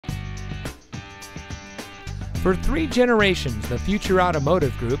For 3 generations, the Future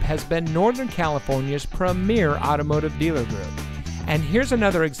Automotive Group has been Northern California's premier automotive dealer group. And here's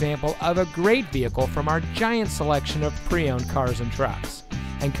another example of a great vehicle from our giant selection of pre-owned cars and trucks.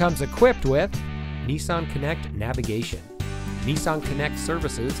 And comes equipped with Nissan Connect navigation, Nissan Connect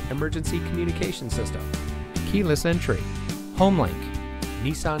services emergency communication system, keyless entry, HomeLink,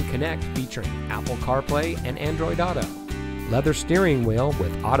 Nissan Connect featuring Apple CarPlay and Android Auto, leather steering wheel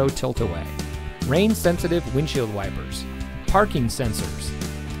with auto tilt-away, rain-sensitive windshield wipers, parking sensors,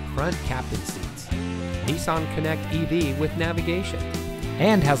 front captain seats, Nissan Connect EV with navigation,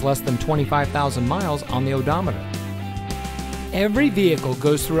 and has less than 25,000 miles on the odometer. Every vehicle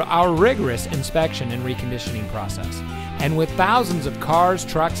goes through our rigorous inspection and reconditioning process. And with thousands of cars,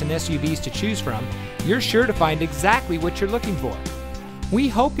 trucks, and SUVs to choose from, you're sure to find exactly what you're looking for. We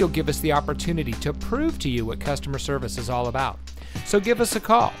hope you'll give us the opportunity to prove to you what customer service is all about. So give us a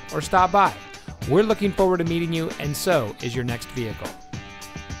call or stop by. We're looking forward to meeting you, and so is your next vehicle.